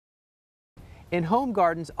In home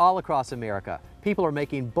gardens all across America, people are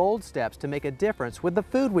making bold steps to make a difference with the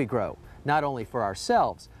food we grow, not only for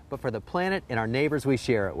ourselves, but for the planet and our neighbors we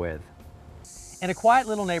share it with. In a quiet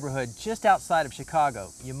little neighborhood just outside of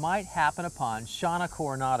Chicago, you might happen upon Shawna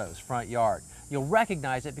Coronado's front yard. You'll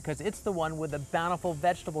recognize it because it's the one with the bountiful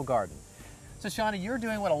vegetable garden. So Shawna, you're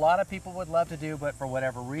doing what a lot of people would love to do, but for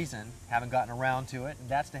whatever reason, haven't gotten around to it, and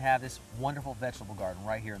that's to have this wonderful vegetable garden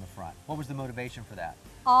right here in the front. What was the motivation for that?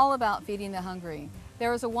 All about feeding the hungry.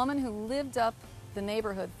 There was a woman who lived up the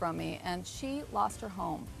neighborhood from me, and she lost her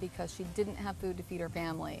home because she didn't have food to feed her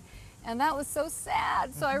family. And that was so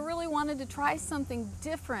sad. So I really wanted to try something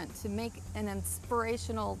different to make an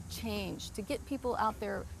inspirational change, to get people out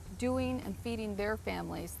there doing and feeding their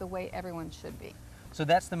families the way everyone should be. So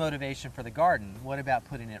that's the motivation for the garden. What about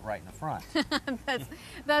putting it right in the front?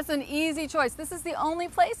 That's an easy choice. This is the only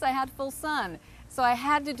place I had full sun, so I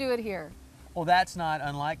had to do it here. Well, that's not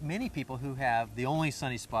unlike many people who have the only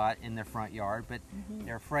sunny spot in their front yard, but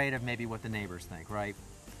they're afraid of maybe what the neighbors think, right?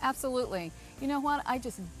 Absolutely. You know what? I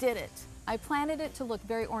just did it. I planted it to look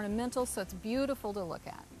very ornamental, so it's beautiful to look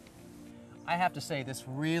at. I have to say, this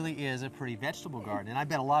really is a pretty vegetable garden, and I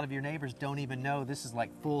bet a lot of your neighbors don't even know this is like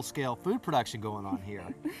full-scale food production going on here.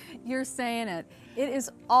 You're saying it. It is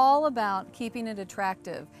all about keeping it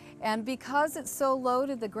attractive. And because it's so low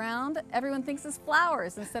to the ground, everyone thinks it's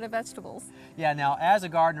flowers instead of vegetables. Yeah, now as a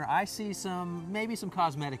gardener, I see maybe some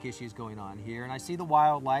cosmetic issues going on here, and I see the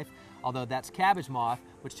wildlife, although that's cabbage moth,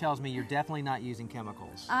 which tells me you're definitely not using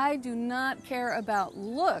chemicals. I do not care about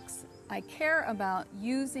looks. I care about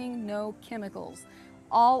using no chemicals,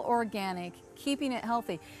 all organic, keeping it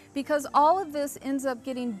healthy, because all of this ends up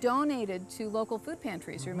getting donated to local food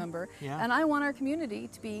pantries, remember? Yeah. And I want our community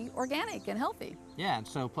to be organic and healthy. Yeah, and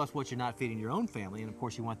so plus what you're not feeding your own family, and of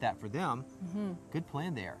course you want that for them. Good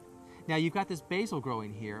plan there. Now you've got this basil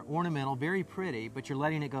growing here, ornamental, very pretty, but you're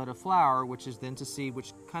letting it go to flower, which is then to seed,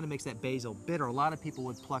 which kind of makes that basil bitter. A lot of people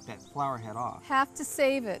would pluck that flower head off. Have to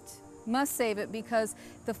save it. Must save it because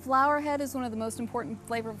the flower head is one of the most important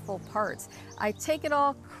flavorful parts. I take it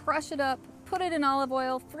all, crush it up, put it in olive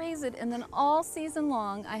oil, freeze it, and then all season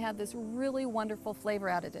long I have this really wonderful flavor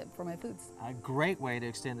additive for my foods. A great way to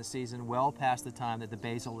extend the season well past the time that the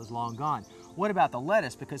basil is long gone. What about the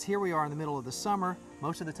lettuce? Because here we are in the middle of the summer.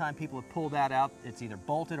 Most of the time people have pulled that out. It's either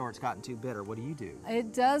bolted or it's gotten too bitter. What do you do?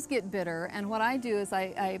 It does get bitter, and what I do is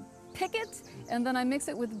I pick it, and then I mix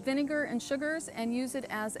it with vinegar and sugars and use it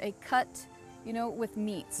as a cut, you know, with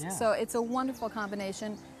meats. Yeah. So it's a wonderful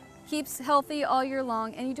combination. Keeps healthy all year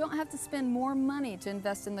long, and you don't have to spend more money to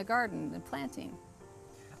invest in the garden and planting.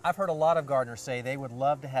 I've heard a lot of gardeners say they would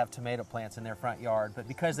love to have tomato plants in their front yard, but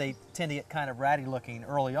because they tend to get kind of ratty looking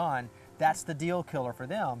early on, that's the deal killer for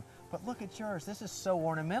them. But look at yours. This is so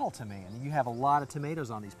ornamental to me, and you have a lot of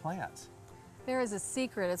tomatoes on these plants. There is a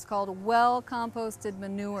secret. It's called well-composted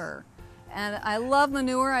manure. And I love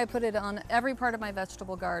manure. I put it on every part of my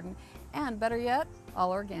vegetable garden. And better yet,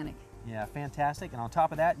 all organic. Yeah, fantastic. And on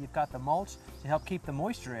top of that, you've got the mulch to help keep the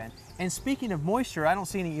moisture in. And speaking of moisture, I don't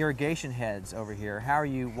see any irrigation heads over here. How are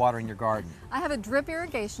you watering your garden? I have a drip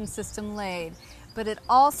irrigation system laid, but it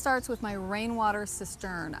all starts with my rainwater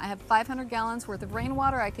cistern. I have 500 gallons worth of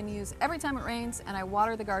rainwater I can use every time it rains, and I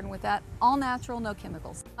water the garden with that. All natural, no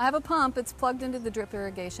chemicals. I have a pump. It's plugged into the drip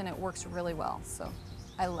irrigation. It works really well, so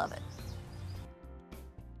I love it.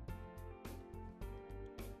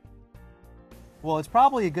 Well, it's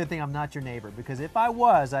probably a good thing I'm not your neighbor, because if I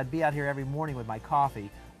was, I'd be out here every morning with my coffee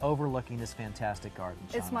overlooking this fantastic garden.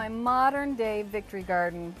 It's Shawna. my modern day victory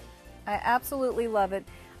garden. I absolutely love it.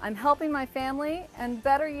 I'm helping my family, and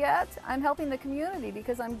better yet, I'm helping the community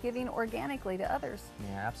because I'm giving organically to others.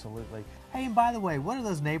 Yeah, absolutely. Hey, and by the way, what do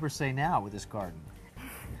those neighbors say now with this garden?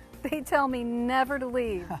 They tell me never to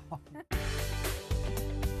leave.